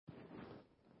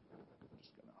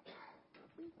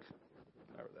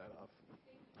that off.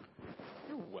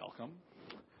 You're welcome.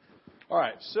 All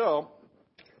right, so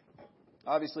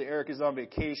obviously Eric is on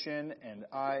vacation, and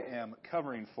I am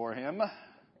covering for him.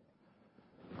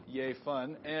 Yay,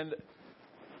 fun. And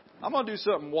I'm going to do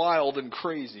something wild and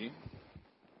crazy.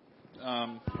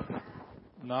 Not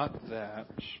that.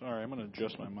 Sorry, I'm going to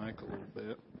adjust my mic a little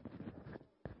bit.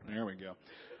 There we go.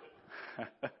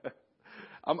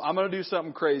 I'm going to do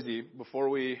something crazy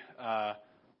before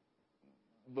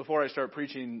I start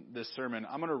preaching this sermon.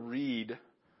 I'm going to read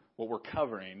what we're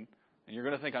covering, and you're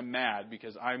going to think I'm mad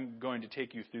because I'm going to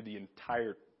take you through the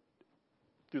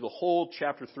whole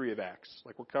chapter 3 of Acts.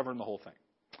 Like, we're covering the whole thing.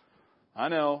 I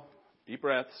know, deep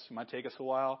breaths, it might take us a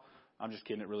while. I'm just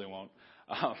kidding, it really won't.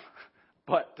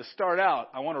 But to start out,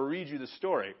 I want to read you the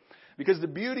story. Because the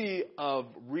beauty of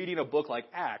reading a book like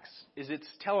Acts is it's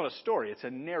telling a story. It's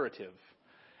a narrative.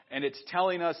 And it's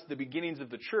telling us the beginnings of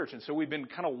the church. And so we've been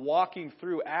kind of walking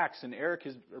through Acts. And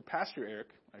Pastor Eric,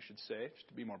 I should say, just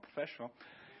to be more professional,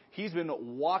 he's been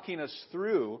walking us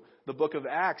through the book of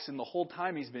Acts. And the whole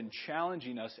time he's been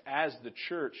challenging us as the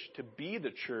church to be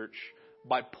the church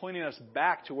by pointing us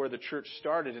back to where the church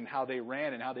started and how they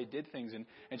ran and how they did things, and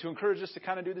to encourage us to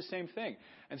kind of do the same thing.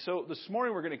 And so this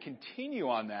morning we're going to continue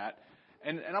on that,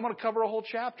 and I'm going to cover a whole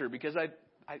chapter because I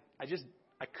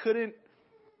couldn't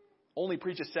only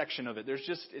preach a section of it.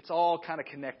 It's all kind of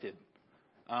connected.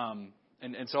 And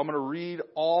so I'm going to read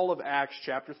all of Acts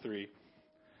chapter 3,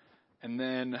 and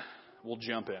then we'll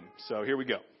jump in. So here we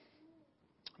go.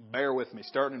 Bear with me.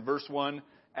 Starting in verse 1,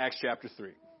 Acts chapter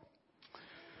 3.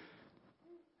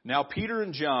 Now Peter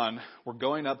and John were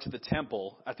going up to the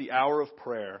temple at the hour of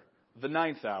prayer, the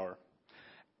 9th hour.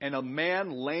 And a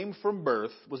man lame from birth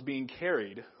was being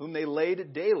carried, whom they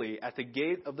laid daily at the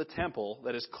gate of the temple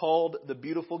that is called the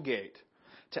Beautiful Gate,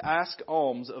 to ask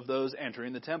alms of those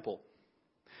entering the temple.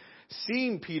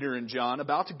 Seeing Peter and John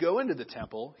about to go into the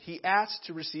temple, he asked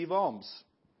to receive alms.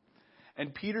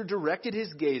 And Peter directed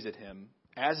his gaze at him,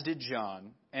 as did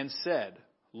John, and said,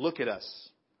 "Look at us."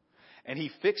 And he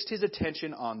fixed his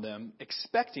attention on them,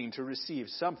 expecting to receive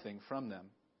something from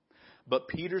them. But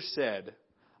Peter said,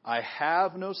 "I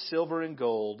have no silver and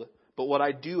gold, but what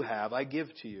I do have I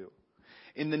give to you.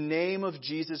 In the name of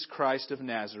Jesus Christ of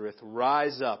Nazareth,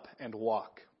 rise up and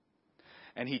walk."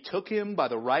 And he took him by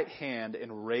the right hand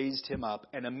and raised him up,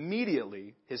 and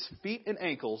immediately his feet and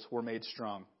ankles were made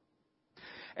strong.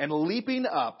 And leaping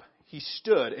up, he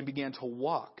stood and began to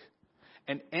walk,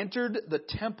 and entered the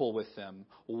temple with them,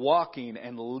 walking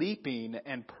and leaping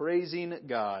and praising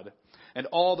God. And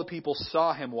all the people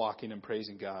saw him walking and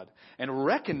praising God, and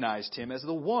recognized him as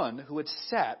the one who had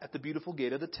sat at the beautiful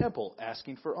gate of the temple,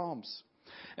 asking for alms.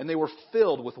 And they were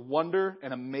filled with wonder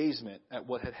and amazement at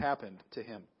what had happened to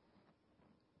him.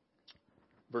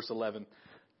 Verse 11.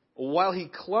 While he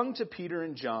clung to Peter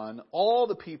and John, all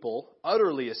the people,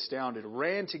 utterly astounded,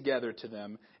 ran together to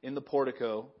them in the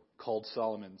portico called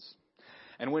Solomon's.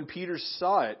 And when Peter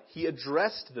saw it, he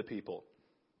addressed the people.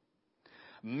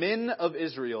 "Men of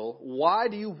Israel, why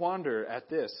do you wonder at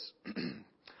this?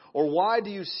 Or why do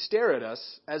you stare at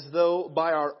us as though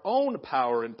by our own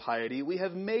power and piety we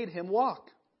have made him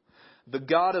walk? The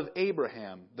God of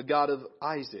Abraham, the God of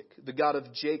Isaac, the God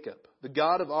of Jacob, the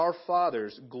God of our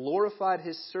fathers glorified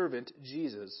his servant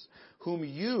Jesus, whom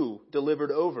you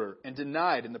delivered over and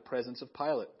denied in the presence of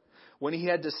Pilate, when he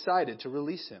had decided to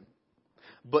release him.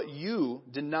 But you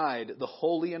denied the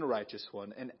holy and righteous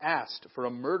one and asked for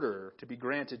a murderer to be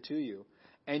granted to you.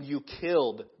 And you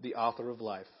killed the author of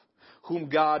life, whom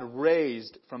God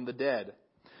raised from the dead.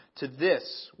 To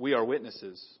this we are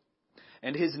witnesses.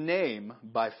 And his name,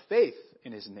 by faith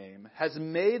in his name, has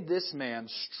made this man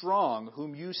strong,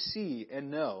 whom you see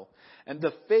and know. And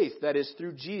the faith that is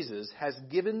through Jesus has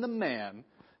given the man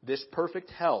this perfect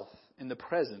health in the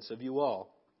presence of you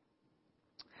all.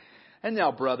 And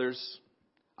now, brothers,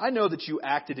 I know that you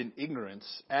acted in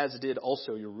ignorance, as did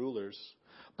also your rulers.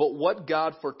 But what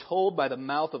God foretold by the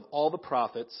mouth of all the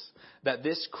prophets, that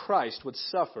this Christ would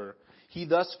suffer, he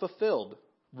thus fulfilled.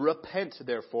 Repent,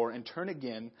 therefore, and turn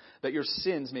again, that your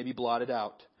sins may be blotted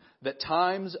out, that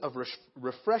times of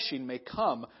refreshing may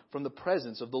come from the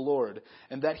presence of the Lord,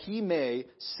 and that he may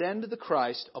send the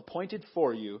Christ appointed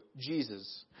for you,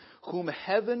 Jesus, whom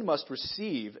heaven must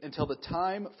receive until the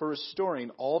time for restoring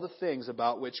all the things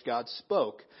about which God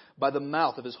spoke by the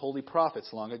mouth of his holy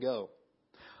prophets long ago.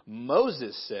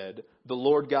 Moses said, "The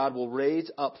Lord God will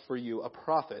raise up for you a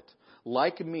prophet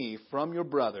like me from your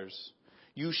brothers.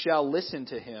 You shall listen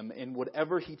to him in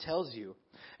whatever he tells you.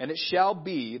 And it shall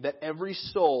be that every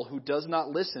soul who does not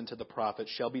listen to the prophet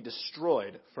shall be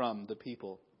destroyed from the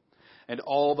people." and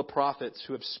all the prophets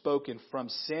who have spoken from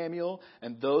Samuel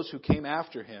and those who came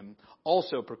after him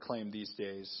also proclaim these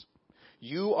days.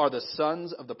 You are the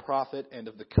sons of the prophet and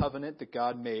of the covenant that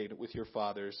God made with your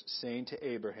fathers, saying to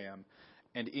Abraham,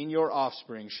 and in your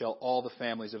offspring shall all the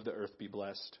families of the earth be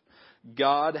blessed.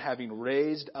 God, having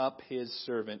raised up his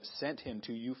servant, sent him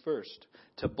to you first,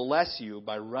 to bless you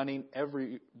by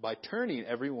turning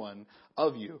every one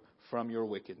of you from your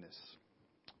wickedness.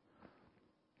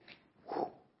 Whew,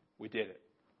 we did it.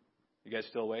 You guys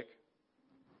still awake?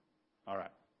 All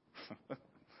right.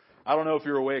 I don't know if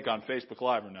you're awake on Facebook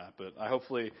Live or not, but I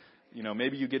hopefully,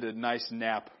 maybe you get a nice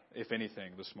nap, if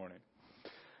anything, this morning.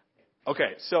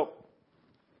 Okay, so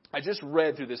I just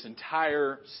read through this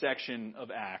entire section of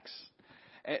Acts,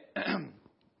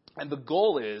 and the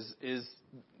goal is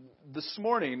this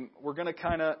morning we're going to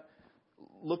kind of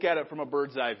look at it from a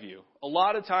bird's eye view. A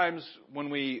lot of times when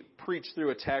we preach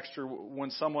through a text, or when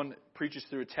someone preaches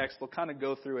through a text, they'll kind of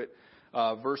go through it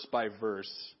verse by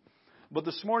verse. But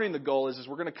this morning the goal is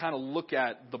we're going to kind of look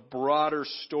at the broader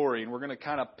story, and we're going to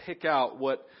kind of pick out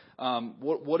what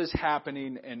is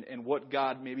happening and what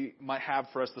God maybe might have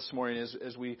for us this morning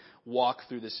as we walk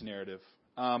through this narrative.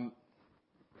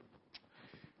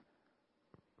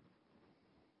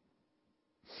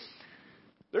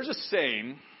 There's a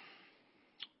saying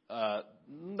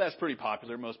that's pretty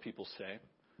popular, most people say.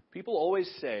 People always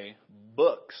say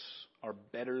books are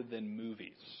better than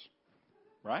movies,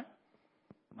 right?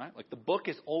 Right? Like the book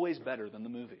is always better than the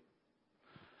movie.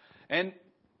 And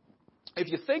if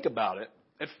you think about it,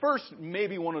 at first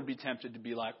maybe one would be tempted to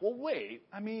be like, well, wait,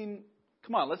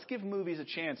 come on, let's give movies a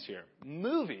chance here.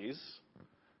 Movies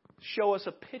show us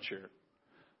a picture,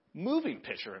 moving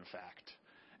picture, in fact.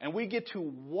 And we get to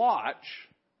watch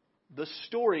the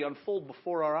story unfold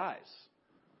before our eyes.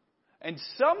 And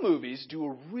some movies do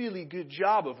a really good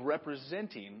job of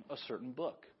representing a certain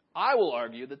book. I will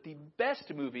argue that the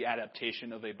best movie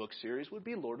adaptation of a book series would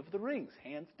be Lord of the Rings,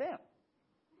 hands down.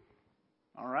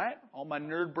 All right? All my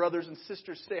nerd brothers and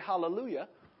sisters say hallelujah.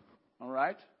 All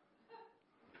right?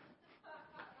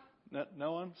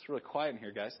 No one? It's really quiet in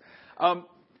here, guys.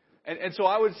 And so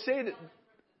I would say that...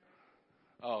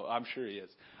 Oh, I'm sure he is.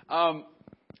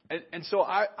 And so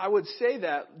I would say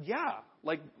that, yeah,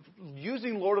 like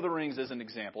using Lord of the Rings as an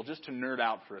example, just to nerd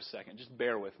out for a second, just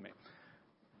bear with me.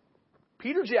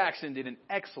 Peter Jackson did an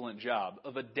excellent job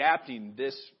of adapting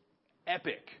this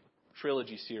epic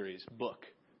trilogy series book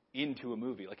into a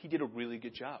movie. Like, he did a really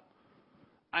good job.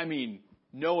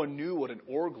 No one knew what an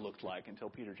orc looked like until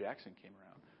Peter Jackson came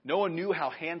around. No one knew how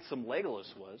handsome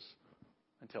Legolas was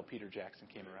until Peter Jackson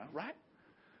came around, right?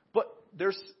 But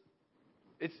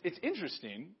it's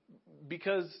interesting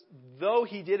because though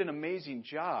he did an amazing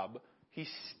job, he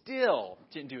still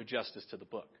didn't do justice to the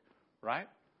book, right?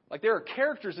 Like, there are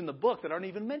characters in the book that aren't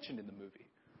even mentioned in the movie.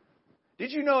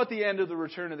 Did you know at the end of The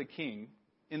Return of the King,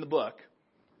 in the book,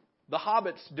 the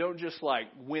hobbits don't just,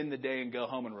 win the day and go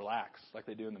home and relax like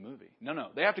they do in the movie? No.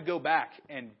 They have to go back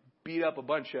and beat up a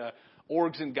bunch of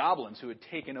orcs and goblins who had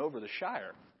taken over the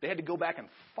Shire. They had to go back and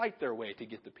fight their way to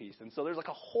get the peace. And so there's a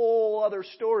whole other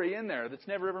story in there that's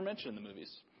never ever mentioned in the movies.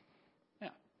 Yeah.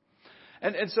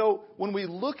 And so when we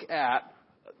look at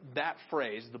that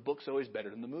phrase, the book's always better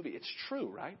than the movie, it's true,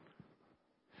 right?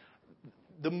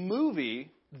 The movie,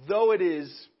 though it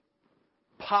is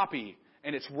poppy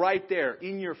and it's right there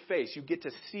in your face, you get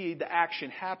to see the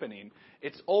action happening,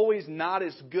 it's always not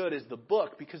as good as the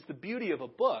book, because the beauty of a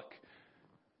book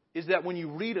is that when you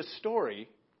read a story,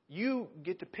 you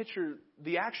get to picture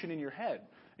the action in your head,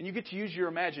 and you get to use your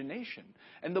imagination.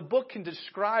 And the book can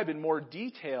describe in more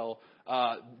detail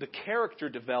the character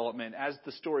development as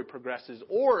the story progresses,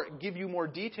 or give you more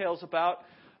details about,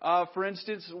 for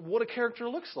instance, what a character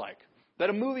looks like, that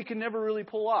a movie can never really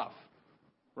pull off,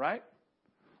 right?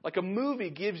 Like, a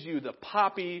movie gives you the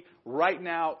poppy, right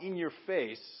now, in your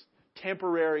face,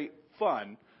 temporary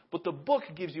fun, but the book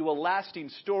gives you a lasting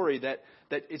story that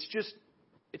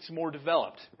it's more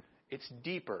developed. It's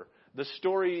deeper. The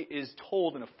story is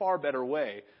told in a far better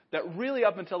way that really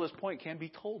up until this point can be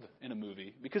told in a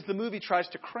movie. Because the movie tries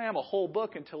to cram a whole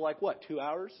book into 2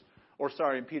 hours? Or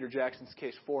sorry, in Peter Jackson's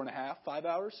case, 4.5, 5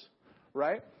 hours,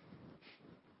 right?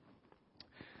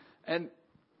 And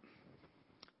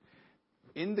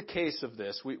in the case of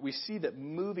this, we see that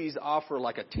movies offer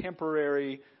a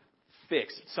temporary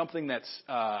fix, something that's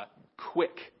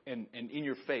quick and in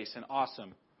your face and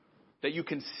awesome, that you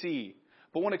can see.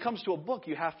 But when it comes to a book,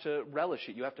 you have to relish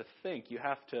it. You have to think. You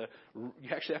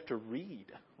actually have to read,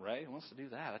 right? Who wants to do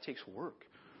that? That takes work.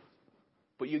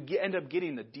 But you end up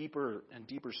getting the deeper and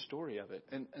deeper story of it.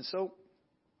 And so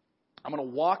I'm going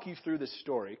to walk you through this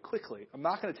story quickly. I'm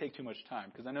not going to take too much time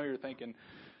because I know you're thinking,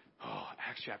 oh,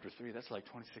 Acts chapter 3, that's like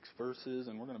 26 verses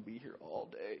and we're going to be here all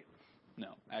day. No,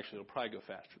 actually, it'll probably go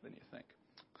faster than you think.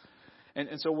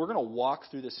 And so we're going to walk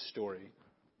through this story.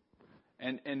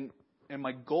 And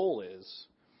my goal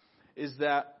is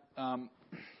that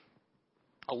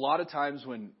a lot of times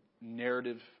when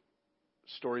narrative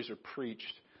stories are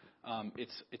preached,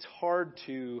 it's hard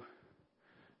to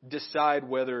decide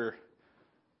whether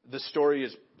the story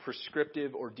is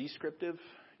prescriptive or descriptive.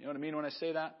 You know what I mean when I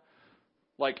say that?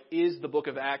 Like, is the book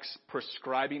of Acts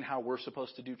prescribing how we're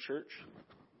supposed to do church?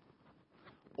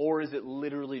 Or is it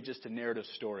literally just a narrative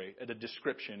story, a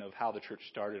description of how the church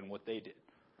started and what they did?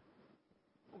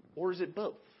 Or is it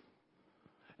both?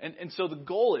 And so the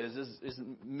goal is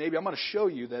maybe I'm going to show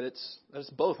you that it's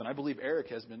both. And I believe Eric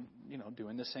has been,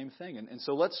 doing the same thing. And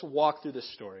so let's walk through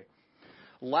this story.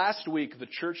 Last week, the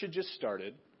church had just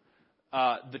started.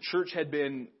 The church had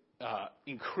been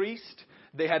increased.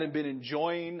 They hadn't been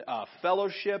enjoying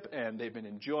fellowship, and they've been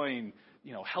enjoying,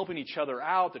 helping each other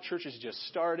out. The church has just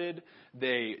started.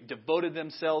 They devoted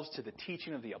themselves to the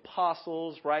teaching of the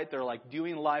apostles, right? They're like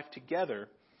doing life together.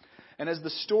 And as the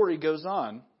story goes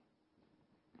on,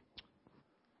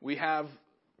 we have,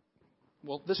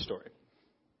 this story.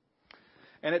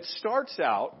 And it starts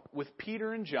out with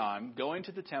Peter and John going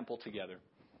to the temple together.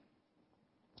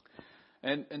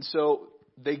 And so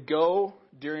they go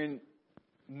during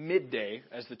midday,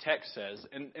 as the text says.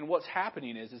 And what's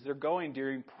happening is they're going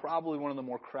during probably one of the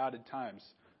more crowded times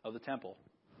of the temple.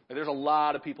 There's a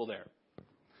lot of people there.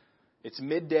 It's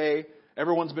midday.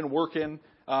 Everyone's been working.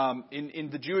 In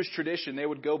the Jewish tradition, they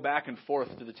would go back and forth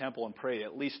to the temple and pray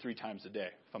at least 3 times a day,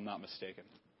 if I'm not mistaken,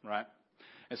 right?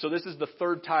 And so this is the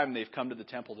 3rd time they've come to the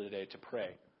temple today to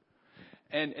pray.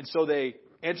 And so they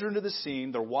enter into the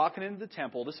scene. They're walking into the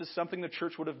temple. This is something the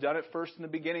church would have done at first in the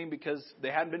beginning because they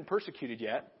hadn't been persecuted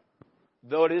yet.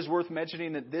 Though it is worth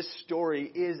mentioning that this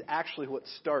story is actually what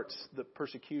starts the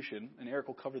persecution. And Eric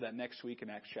will cover that next week in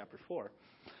Acts chapter 4.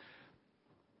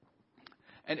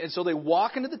 And so they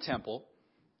walk into the temple.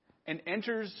 And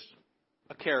enters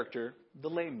a character, the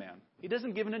lame man. He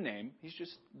doesn't give it a name. He's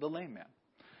just the lame man.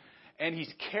 And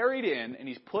he's carried in and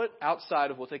he's put outside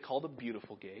of what they call the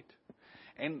beautiful gate.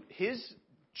 And his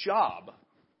job,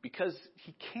 because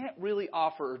he can't really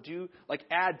offer or do,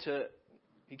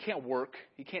 he can't work.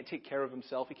 He can't take care of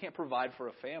himself. He can't provide for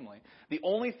a family. The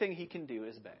only thing he can do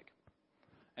is beg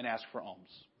and ask for alms.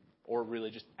 Or really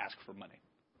just ask for money.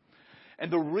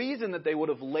 And the reason that they would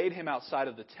have laid him outside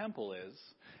of the temple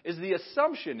is the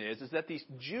assumption is that these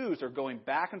Jews are going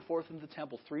back and forth in the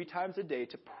temple 3 times a day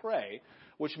to pray,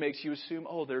 which makes you assume,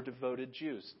 they're devoted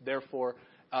Jews. Therefore,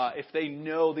 if they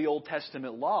know the Old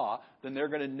Testament law, then they're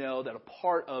going to know that a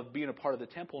part of being a part of the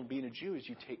temple and being a Jew is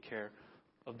you take care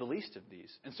of the least of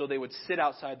these. And so they would sit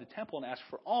outside the temple and ask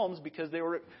for alms because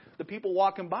the people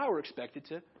walking by were expected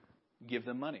to give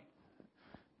them money.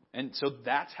 And so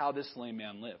that's how this lame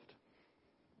man lived.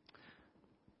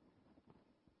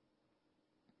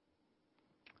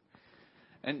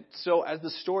 And so as the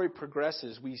story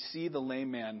progresses, we see the lame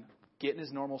man get in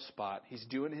his normal spot. He's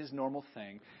doing his normal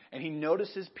thing. And he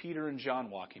notices Peter and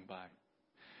John walking by.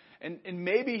 And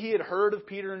maybe he had heard of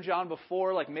Peter and John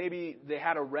before. Like maybe they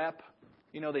had a rep.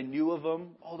 They knew of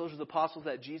them. Oh, those are the apostles,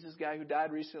 that Jesus guy who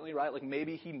died recently, right? Like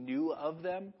maybe he knew of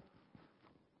them.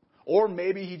 Or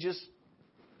maybe he just,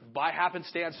 by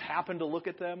happenstance, happened to look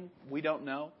at them. We don't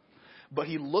know. But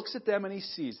he looks at them and he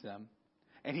sees them.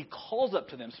 And he calls up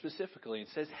to them specifically and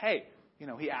says, hey,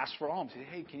 he asks for alms. He says,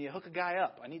 hey, can you hook a guy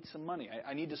up? I need some money.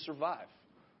 I need to survive.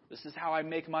 This is how I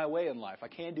make my way in life. I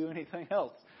can't do anything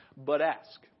else but ask.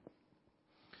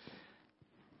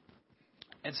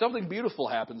 And something beautiful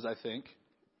happens, I think.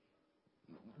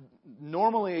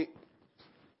 Normally,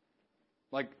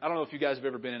 I don't know if you guys have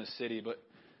ever been in a city, but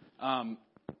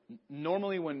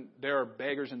normally when there are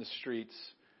beggars in the streets,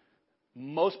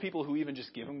 most people who even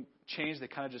just give them change,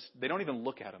 they don't even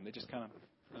look at them. They just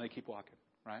and they keep walking,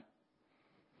 right?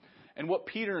 And what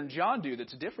Peter and John do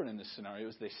that's different in this scenario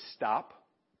is they stop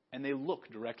and they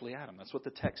look directly at him. That's what the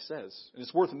text says. And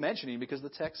it's worth mentioning because the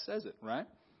text says it, right?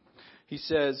 He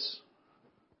says,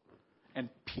 and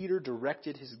Peter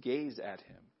directed his gaze at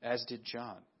him, as did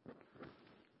John.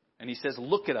 And he says,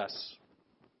 look at us,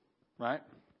 right?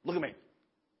 Look at me.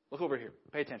 Look over here.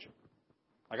 Pay attention.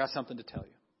 I got something to tell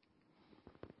you.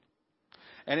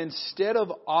 And instead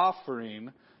of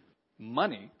offering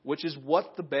money, which is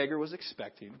what the beggar was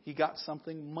expecting, he got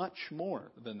something much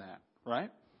more than that,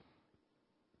 right?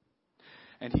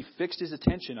 And he fixed his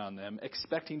attention on them,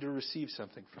 expecting to receive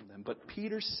something from them. But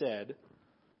Peter said,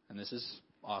 and this is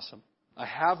awesome, I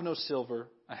have no silver,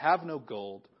 I have no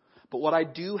gold, but what I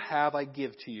do have I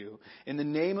give to you. In the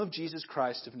name of Jesus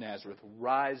Christ of Nazareth,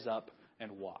 rise up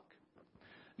and walk.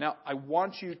 Now, I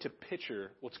want you to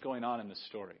picture what's going on in this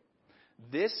story.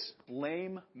 This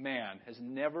lame man has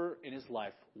never in his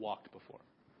life walked before.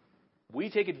 We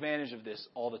take advantage of this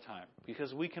all the time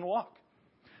because we can walk.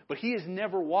 But he has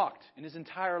never walked in his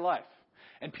entire life.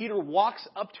 And Peter walks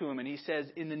up to him and he says,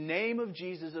 in the name of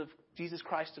Jesus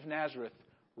Christ of Nazareth,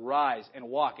 rise and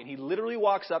walk. And he literally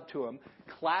walks up to him,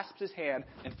 clasps his hand,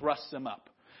 and thrusts him up.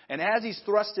 And as he's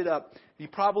thrusted up, he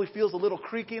probably feels a little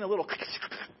creaking, a little...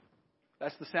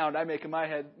 That's the sound I make in my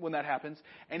head when that happens.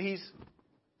 And he's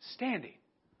standing.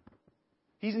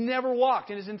 He's never walked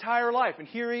in his entire life. And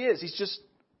here he is.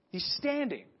 He's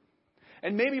standing.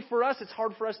 And maybe for us, it's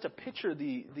hard for us to picture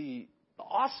the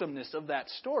awesomeness of that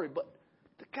story. But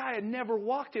the guy had never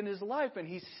walked in his life, and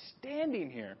he's standing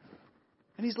here.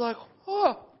 And he's like,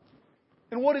 oh.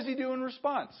 And what does he do in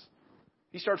response?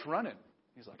 He starts running.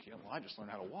 He's like, yeah, well, I just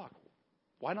learned how to walk.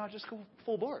 Why not just go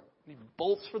full board? And he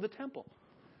bolts for the temple.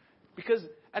 Because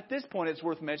at this point, it's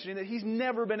worth mentioning that he's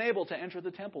never been able to enter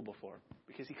the temple before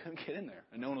because he couldn't get in there,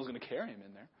 and no one was going to carry him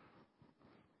in there.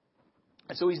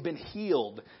 And so he's been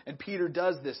healed, and Peter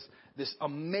does this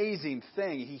amazing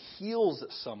thing. He heals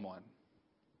someone.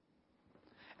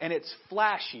 And it's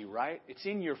flashy, right? It's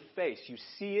in your face. You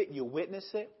see it, you witness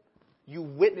it. You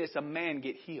witness a man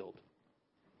get healed.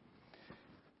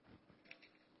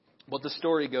 But the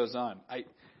story goes on.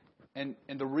 And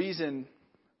the reason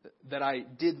that I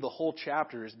did the whole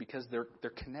chapter is because they're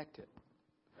connected.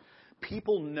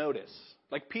 People notice.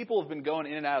 Like, people have been going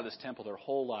in and out of this temple their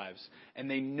whole lives, and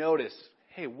they notice,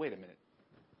 hey, wait a minute.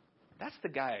 That's the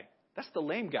guy. That's the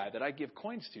lame guy that I give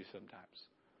coins to sometimes.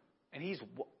 And he's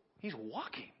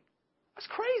walking. That's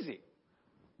crazy.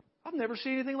 I've never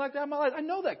seen anything like that in my life. I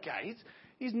know that guy.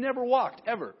 He's never walked,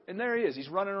 ever. And there he is. He's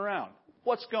running around.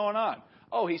 What's going on?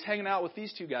 Oh, he's hanging out with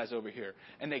these two guys over here.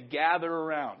 And they gather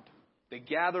around. They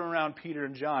gather around Peter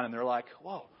and John, and they're like,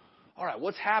 whoa, all right,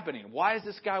 what's happening? Why is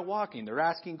this guy walking? They're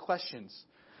asking questions.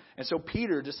 And so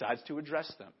Peter decides to address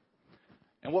them.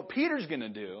 And what Peter's going to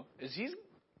do is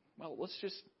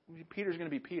Peter's going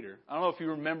to be Peter. I don't know if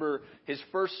you remember his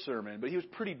first sermon, but he was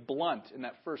pretty blunt in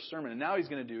that first sermon, and now he's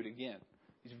going to do it again.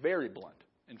 He's very blunt,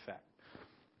 in fact.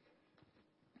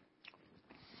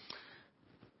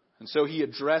 And so he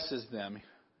addresses them,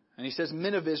 and he says,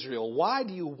 Men of Israel, why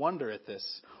do you wonder at this?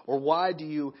 Or why do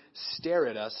you stare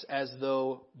at us as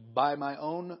though by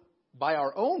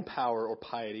our own power or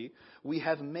piety we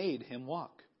have made him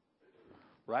walk?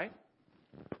 Right?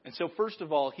 And so first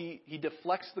of all, he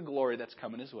deflects the glory that's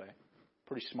coming his way.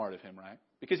 Pretty smart of him, right?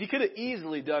 Because he could have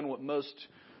easily done what most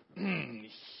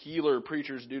healer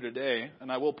preachers do today.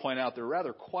 And I will point out they're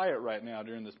rather quiet right now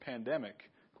during this pandemic.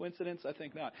 Coincidence? I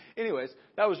think not. Anyways,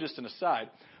 that was just an aside.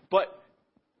 But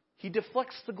he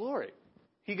deflects the glory.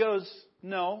 He goes,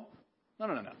 no.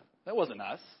 That wasn't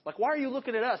us. Like, why are you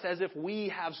looking at us as if we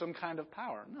have some kind of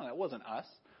power? No, that wasn't us.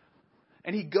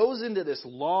 And he goes into this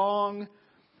long,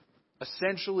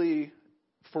 essentially,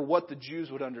 for what the Jews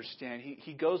would understand,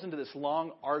 he goes into this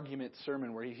long argument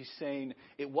sermon where he's saying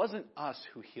it wasn't us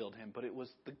who healed him, but it was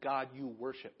the God you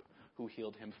worship who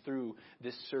healed him through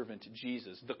this servant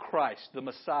Jesus, the Christ, the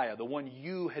Messiah, the one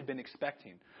you had been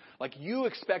expecting. Like, you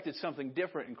expected something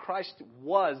different, and Christ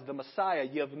was the Messiah.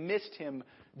 You have missed him,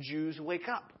 Jews, wake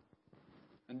up.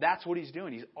 And that's what he's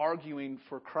doing. He's arguing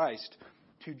for Christ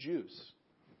to Jews.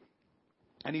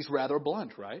 And he's rather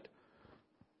blunt, right?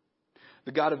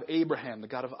 The God of Abraham, the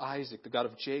God of Isaac, the God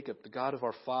of Jacob, the God of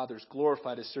our fathers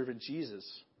glorified his servant Jesus,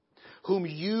 whom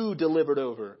you delivered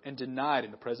over and denied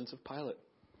in the presence of Pilate.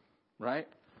 Right?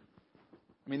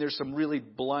 I mean, there's some really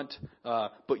blunt,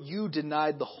 but you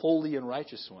denied the holy and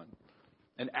righteous one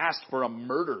and asked for a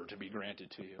murder to be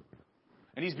granted to you.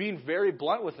 And he's being very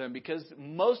blunt with them because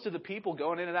most of the people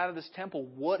going in and out of this temple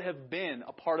would have been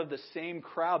a part of the same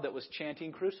crowd that was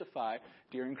chanting crucify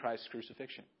during Christ's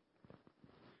crucifixion.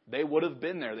 They would have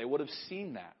been there. They would have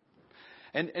seen that.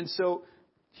 And so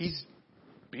he's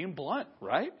being blunt,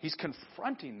 right? He's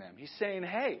confronting them. He's saying,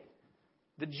 hey,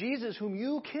 the Jesus whom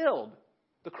you killed,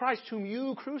 the Christ whom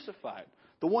you crucified,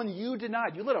 the one you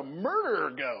denied, you let a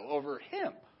murderer go over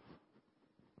him.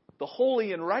 The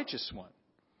holy and righteous one.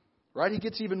 Right? He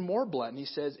gets even more blunt and he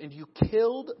says, and you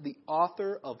killed the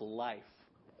author of life.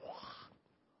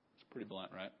 It's pretty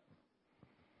blunt, right?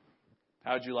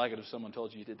 How would you like it if someone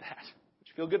told you you did that? Would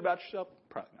you feel good about yourself?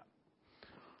 Probably not.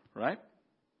 Right?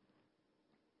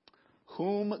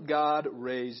 Whom God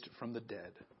raised from the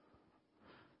dead.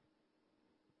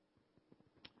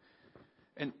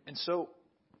 And so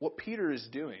what Peter is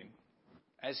doing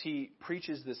as he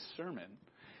preaches this sermon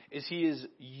is he is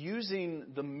using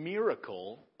the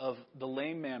miracle of the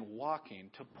lame man walking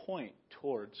to point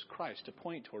towards Christ, to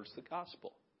point towards the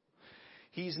gospel.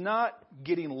 He's not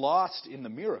getting lost in the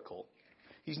miracle.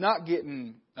 He's not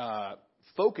getting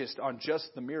focused on just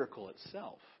the miracle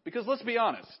itself. Because let's be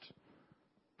honest,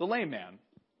 the lame man,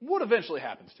 what eventually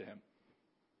happens to him?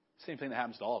 Same thing that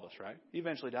happens to all of us, right? He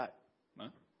eventually died. Huh?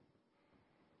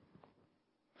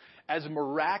 As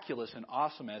miraculous and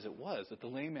awesome as it was that the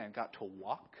lame man got to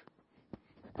walk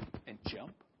and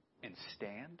jump and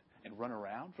stand and run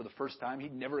around for the first time,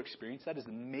 he'd never experienced that, as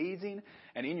amazing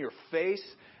and in your face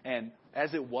and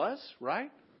as it was,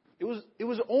 right? It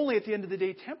was only at the end of the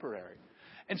day temporary.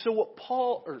 And so what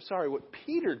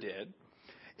Peter did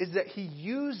is that he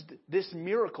used this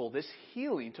miracle, this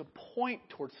healing, to point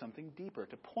towards something deeper,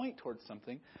 to point towards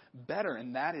something better,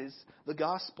 and that is the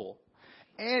gospel.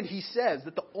 And he says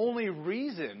that the only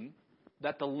reason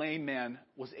that the lame man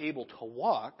was able to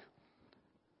walk,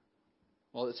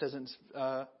 well, it says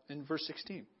in verse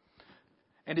 16,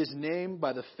 and his name,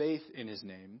 by the faith in his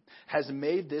name, has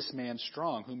made this man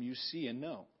strong, whom you see and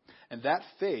know. And that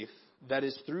faith that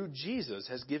is through Jesus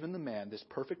has given the man this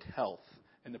perfect health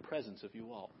in the presence of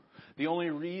you all. The only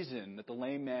reason that the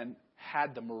lame man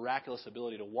had the miraculous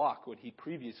ability to walk when he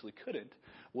previously couldn't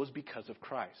was because of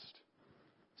Christ.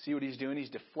 See what he's doing? He's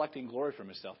deflecting glory from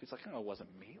himself. He's like, no, it wasn't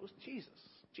me. It was Jesus.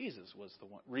 Jesus was the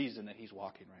reason that he's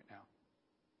walking right now.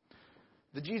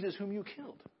 The Jesus whom you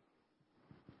killed.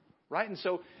 Right? And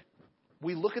so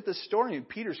we look at this story and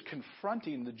Peter's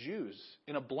confronting the Jews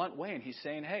in a blunt way. And he's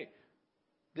saying, hey,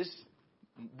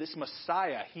 this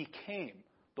Messiah, he came.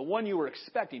 The one you were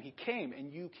expecting, he came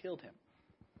and you killed him.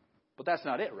 But that's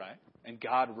not it, right? And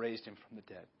God raised him from the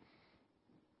dead.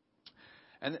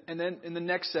 And then in the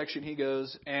next section he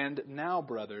goes, and now,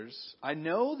 brothers, I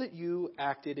know that you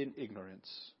acted in ignorance,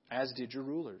 as did your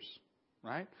rulers.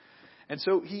 Right? And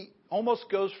so he almost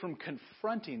goes from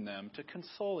confronting them to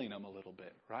consoling them a little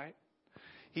bit, right?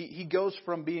 He goes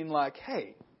from being like,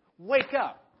 hey, wake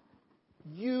up.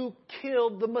 You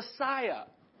killed the Messiah,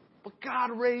 but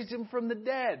God raised him from the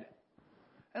dead.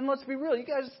 And let's be real, you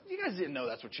guys didn't know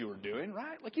that's what you were doing,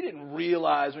 right? Like you didn't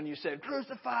realize when you said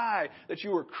crucify that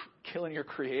you were killing your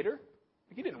Creator.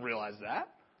 Like you didn't realize that,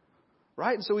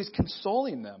 right? And so he's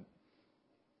consoling them.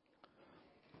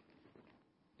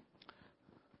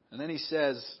 And then he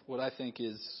says what I think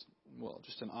is, well,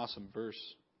 just an awesome verse.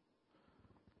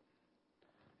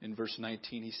 In verse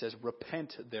 19, he says,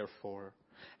 repent, therefore,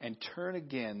 and turn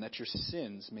again, that your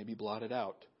sins may be blotted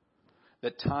out,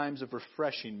 that times of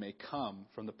refreshing may come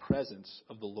from the presence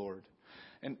of the Lord.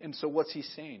 And so what's he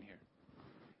saying here?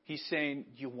 He's saying,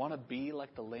 you want to be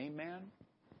like the lame man?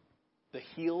 The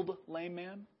healed lame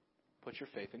man? Put your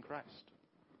faith in Christ.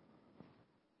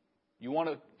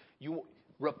 You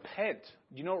repent.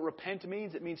 You know what repent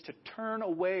means? It means to turn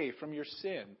away from your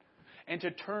sin and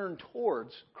to turn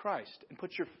towards Christ and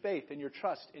put your faith and your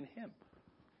trust in Him.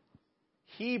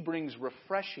 He brings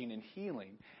refreshing and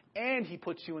healing, and He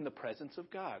puts you in the presence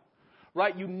of God.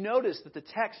 Right? You notice that the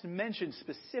text mentions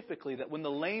specifically that when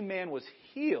the lame man was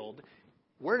healed,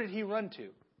 where did he run to?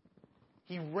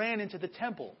 He ran into the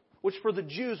temple, which for the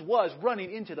Jews was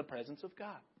running into the presence of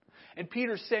God. And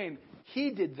Peter's saying, he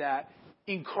did that.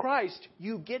 In Christ,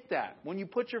 you get that. When you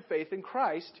put your faith in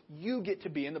Christ, you get to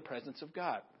be in the presence of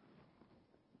God.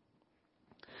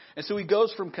 And so he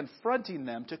goes from confronting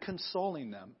them to consoling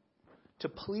them, to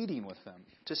pleading with them,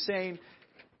 to saying,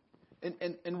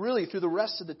 and really through the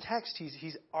rest of the text,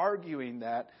 he's arguing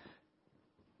that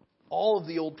all of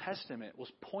the Old Testament was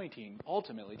pointing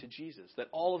ultimately to Jesus, that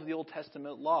all of the Old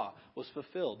Testament law was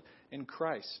fulfilled in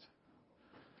Christ.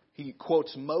 He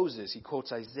quotes Moses, he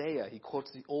quotes Isaiah, he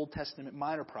quotes the Old Testament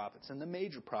minor prophets and the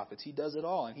major prophets. He does it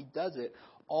all, and he does it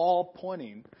all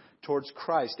pointing towards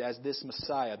Christ as this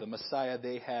Messiah, the Messiah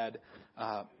they had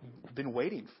been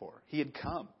waiting for. He had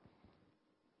come.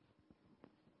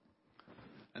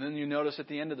 And then you notice at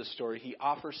the end of the story, he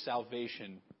offers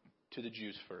salvation to the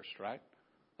Jews first, right?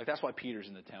 Like that's why Peter's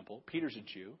in the temple. Peter's a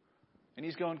Jew. And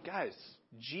he's going, guys,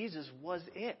 Jesus was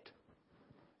it.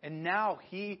 And now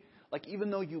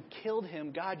even though you killed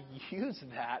him, God used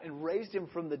that and raised him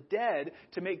from the dead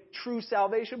to make true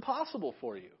salvation possible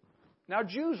for you. Now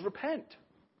Jews, repent.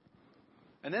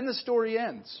 And then the story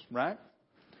ends, right?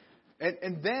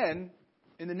 And then,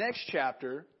 in the next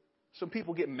chapter, some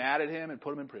people get mad at him and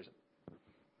put him in prison.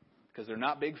 Because they're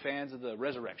not big fans of the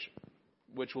resurrection,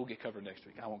 which we'll get covered next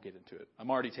week. I won't get into it.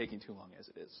 I'm already taking too long as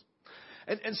it is.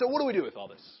 And so what do we do with all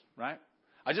this, right?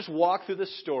 I just walked through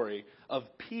this story of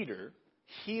Peter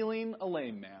healing a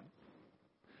lame man.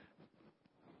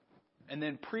 and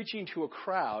then preaching to a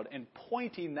crowd and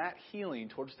pointing that healing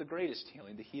towards the greatest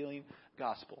healing, the healing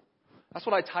gospel. That's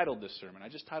what I titled this sermon. I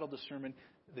just titled the sermon,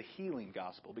 The Healing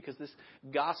Gospel, because this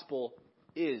gospel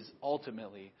is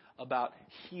ultimately about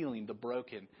healing the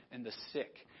broken and the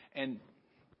sick. And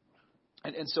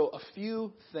so a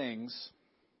few things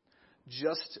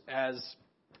just as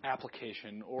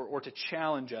application or to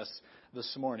challenge us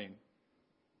this morning.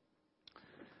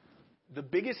 The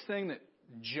biggest thing that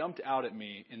jumped out at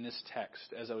me in this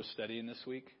text as I was studying this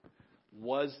week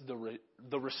was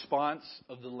the response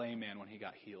of the lame man when he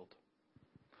got healed.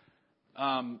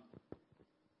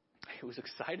 He was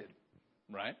excited,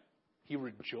 right? He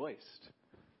rejoiced.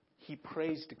 He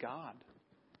praised God.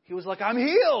 He was like, I'm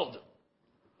healed.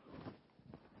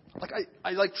 Like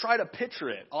I try to picture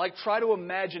it. I try to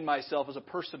imagine myself as a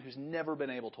person who's never been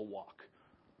able to walk.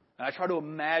 And I try to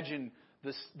imagine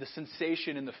the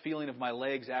sensation and the feeling of my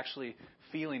legs actually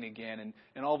feeling again.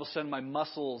 And all of a sudden my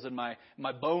muscles and my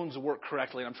bones work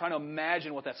correctly. And I'm trying to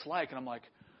imagine what that's like. And I'm like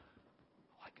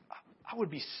I would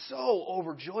be so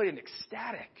overjoyed and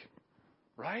ecstatic,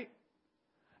 right?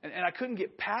 And I couldn't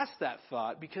get past that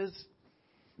thought because,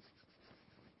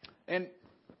 and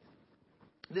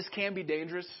this can be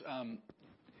dangerous.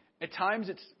 At times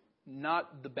it's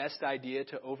not the best idea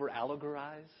to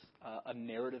over-allegorize a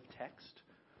narrative text.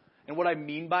 And what I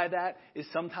mean by that is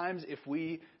sometimes if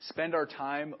we spend our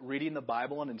time reading the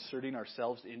Bible and inserting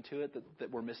ourselves into it,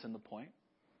 that we're missing the point.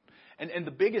 And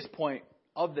the biggest point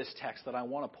of this text that I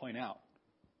want to point out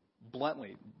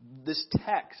bluntly, this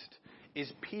text is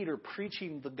Peter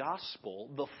preaching the gospel,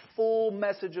 the full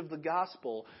message of the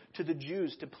gospel to the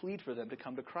Jews to plead for them to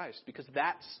come to Christ, because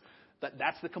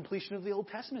that's the completion of the Old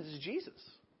Testament is Jesus.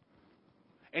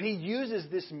 And he uses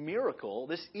this miracle,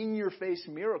 this in-your-face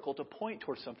miracle, to point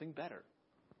towards something better,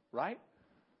 right?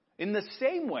 In the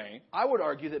same way, I would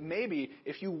argue that maybe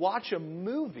if you watch a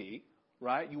movie,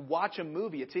 right? You watch a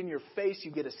movie, it's in your face,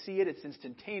 you get to see it, it's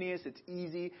instantaneous, it's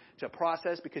easy to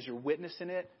process because you're witnessing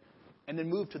it. And then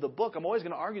move to the book. I'm always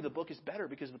going to argue the book is better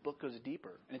because the book goes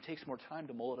deeper. And it takes more time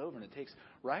to mull it over. And it takes,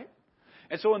 right?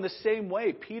 And so in the same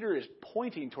way, Peter is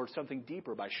pointing towards something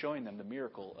deeper by showing them the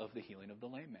miracle of the healing of the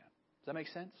lame man. Does that make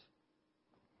sense?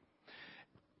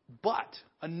 But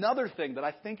another thing that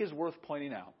I think is worth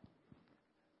pointing out,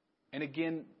 and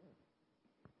again,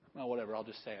 well, whatever, I'll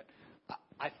just say it.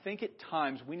 I think at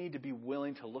times we need to be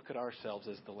willing to look at ourselves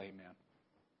as the lame man.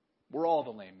 We're all the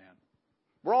lame man.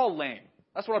 We're all lame.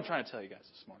 That's what I'm trying to tell you guys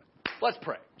this morning. Let's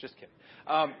pray. Just kidding.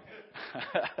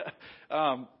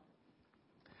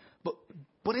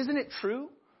 But isn't it true?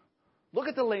 Look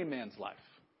at the lame man's life.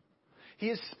 He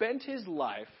has spent his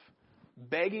life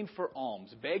begging for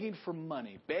alms, begging for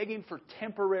money, begging for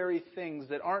temporary things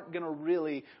that aren't going to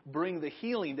really bring the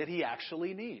healing that he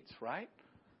actually needs, right?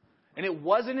 And it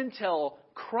wasn't until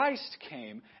Christ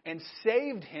came and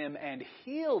saved him and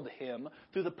healed him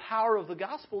through the power of the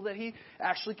gospel that he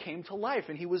actually came to life.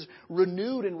 And he was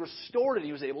renewed and restored and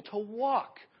he was able to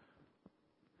walk.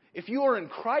 If you are in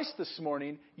Christ this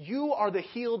morning, you are the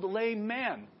healed lame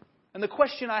man. And the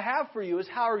question I have for you is,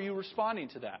 how are you responding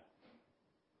to that?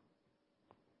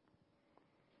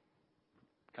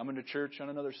 Coming to church on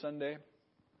another Sunday?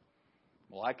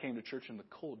 Well, I came to church in the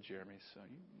cold, Jeremy, so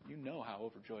you know how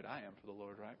overjoyed I am for the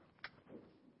Lord, right?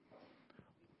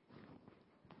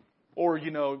 Or,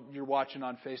 you're watching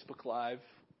on Facebook Live,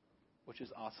 which is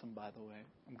awesome, by the way.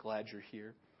 I'm glad you're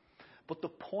here. But the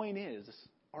point is,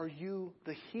 are you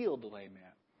the healed lame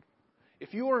man?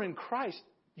 If you are in Christ,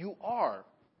 you are.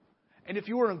 And if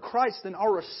you are in Christ, then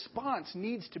our response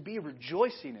needs to be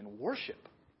rejoicing and worship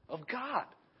of God.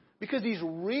 Because He's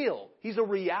real. He's a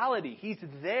reality. He's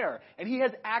there. And He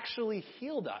has actually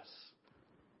healed us.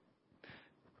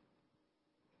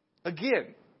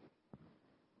 Again,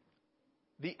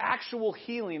 the actual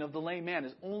healing of the lame man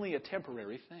is only a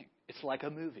temporary thing. It's like a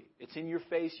movie. It's in your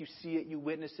face. You see it. You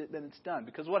witness it. Then it's done.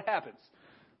 Because what happens?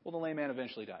 Well, the lame man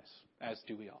eventually dies. As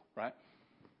do we all, right?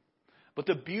 But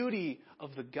the beauty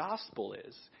of the gospel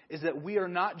is that we are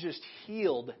not just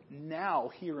healed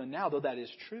now, here and now, though that is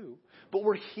true, but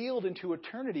we're healed into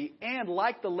eternity. And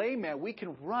like the lame man, we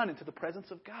can run into the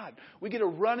presence of God. We get to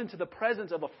run into the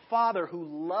presence of a Father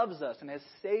who loves us and has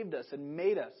saved us and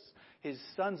made us His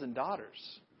sons and daughters.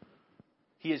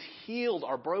 He has healed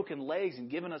our broken legs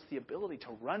and given us the ability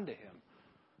to run to Him.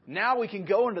 Now we can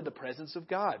go into the presence of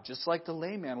God, just like the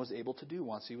lame man was able to do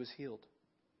once he was healed.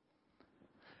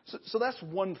 So that's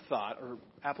one thought or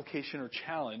application or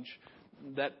challenge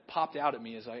that popped out at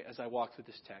me as I walked through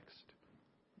this text.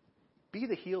 Be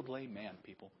the healed lame man,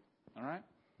 people. All right?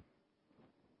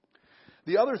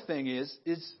 The other thing is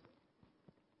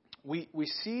we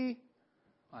see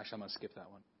Actually, I'm going to skip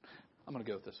that one. I'm going to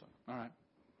go with this one. All right.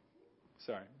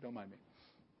 Sorry, don't mind me.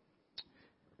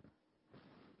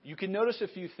 You can notice a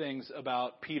few things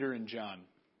about Peter and John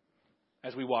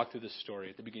as we walk through this story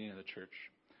at the beginning of the church.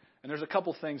 And there's a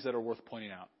couple things that are worth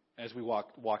pointing out as we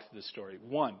walk through this story.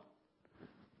 One,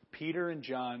 Peter and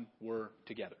John were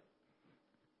together.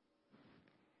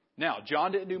 Now,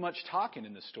 John didn't do much talking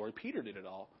in this story. Peter did it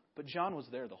all. But John was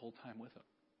there the whole time with him.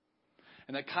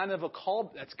 And that's kind of a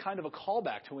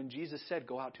callback to when Jesus said,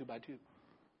 go out 2 by 2.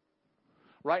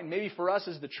 Right? And maybe for us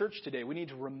as the church today, we need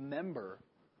to remember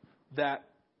that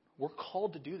we're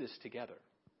called to do this together.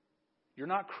 You're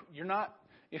not,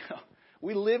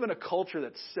 we live in a culture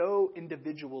that's so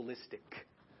individualistic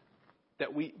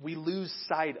that we lose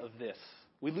sight of this.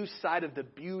 We lose sight of the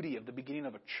beauty of the beginning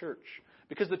of a church.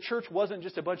 Because the church wasn't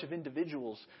just a bunch of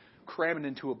individuals cramming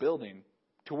into a building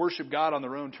to worship God on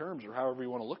their own terms or however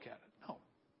you want to look at it. No.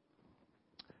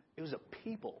 It was a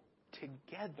people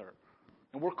together.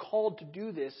 And we're called to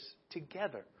do this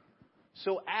together.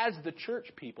 So as the church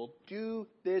people, do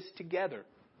this together.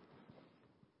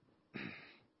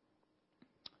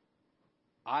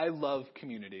 I love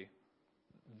community,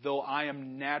 though I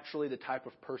am naturally the type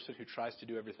of person who tries to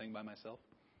do everything by myself.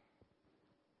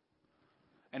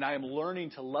 And I am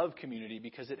learning to love community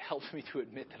because it helps me to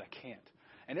admit that I can't.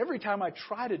 And every time I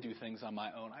try to do things on my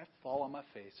own, I fall on my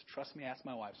face. Trust me, ask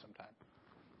my wife sometime.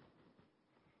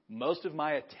 Most of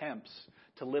my attempts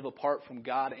to live apart from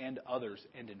God and others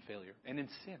end in failure and in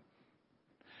sin.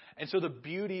 And so the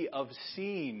beauty of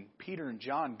seeing Peter and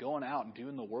John going out and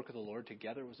doing the work of the Lord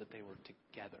together was that they were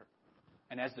together.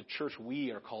 And as the church,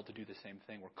 we are called to do the same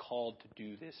thing. We're called to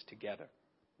do this together.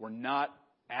 We're not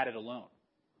at it alone.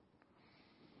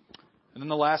 And then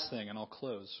the last thing, and I'll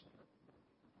close.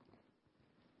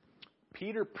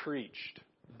 Peter preached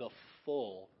the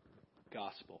full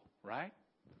gospel, right?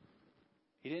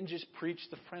 He didn't just preach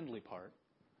the friendly part.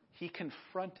 He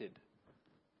confronted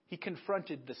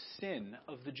the sin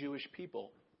of the Jewish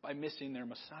people by missing their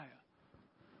Messiah.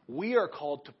 We are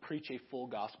called to preach a full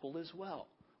gospel as well.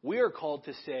 We are called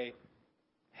to say,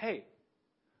 hey,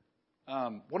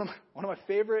 one of my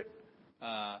favorite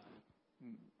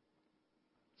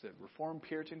Reformed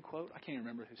Puritan quote? I can't even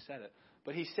remember who said it.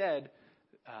 But he said,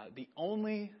 the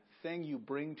only thing you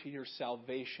bring to your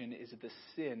salvation is the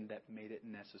sin that made it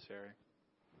necessary.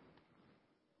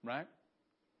 Right?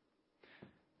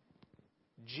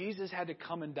 Jesus had to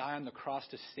come and die on the cross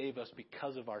to save us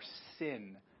because of our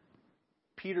sin.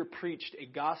 Peter preached a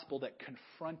gospel that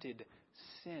confronted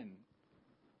sin,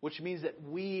 which means that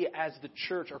we as the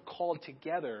church are called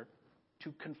together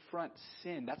to confront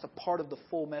sin. That's a part of the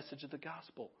full message of the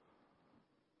gospel.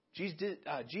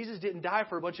 Jesus didn't die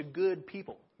for a bunch of good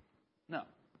people. No,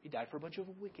 he died for a bunch of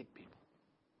wicked people,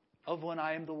 of when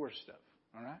I am the worst of.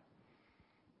 All right?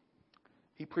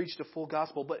 He preached a full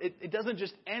gospel, but it doesn't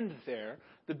just end there.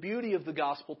 The beauty of the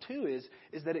gospel, too,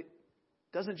 is that it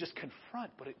doesn't just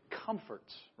confront, but it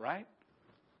comforts, right?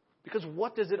 Because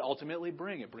what does it ultimately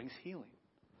bring? It brings healing.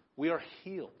 We are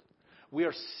healed. We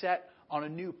are set on a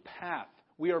new path.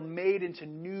 We are made into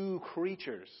new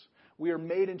creatures. We are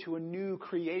made into a new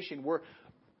creation. We're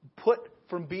put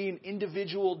from being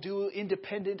individual,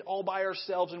 independent, all by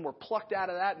ourselves, and we're plucked out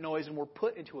of that noise, and we're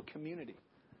put into a community.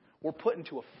 We're put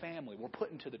into a family. We're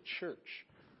put into the church.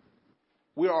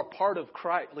 We are a part of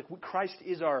Christ. Like Christ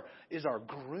is our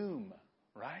groom,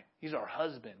 right? He's our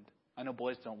husband. I know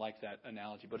boys don't like that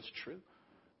analogy, but it's true.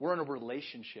 We're in a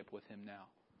relationship with him now.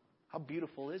 How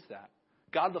beautiful is that?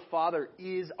 God the Father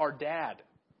is our dad,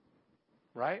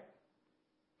 right?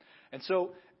 And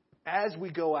so as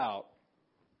we go out,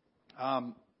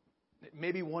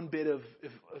 maybe one bit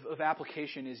of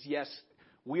application is, yes,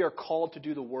 we are called to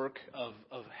do the work of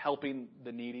helping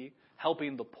the needy,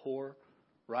 helping the poor,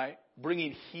 right?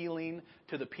 Bringing healing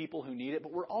to the people who need it.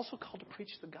 But we're also called to preach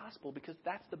the gospel because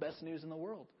that's the best news in the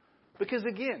world. Because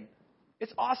again,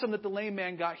 it's awesome that the lame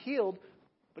man got healed,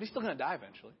 but he's still going to die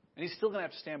eventually. And he's still going to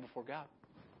have to stand before God.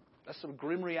 That's the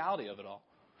grim reality of it all.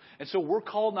 And so we're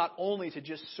called not only to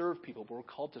just serve people, but we're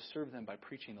called to serve them by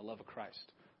preaching the love of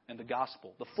Christ and the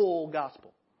gospel, the full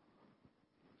gospel.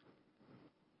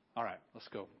 All right, let's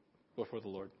go before the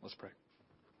Lord. Let's pray.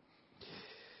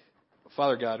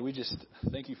 Father God, we just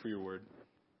thank you for your word.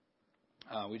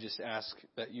 We just ask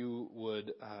that you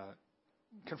would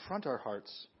confront our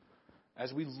hearts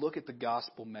as we look at the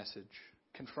gospel message.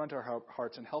 Confront our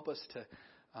hearts and help us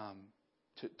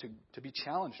to be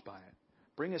challenged by it.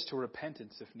 Bring us to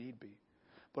repentance if need be.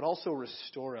 But also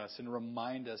restore us and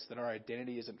remind us that our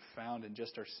identity isn't found in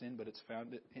just our sin, but it's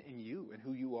found in you and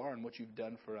who you are and what you've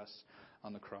done for us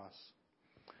on the cross.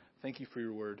 Thank you for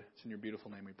your word. It's in your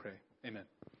beautiful name we pray. Amen.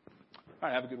 All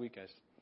right, have a good week, guys.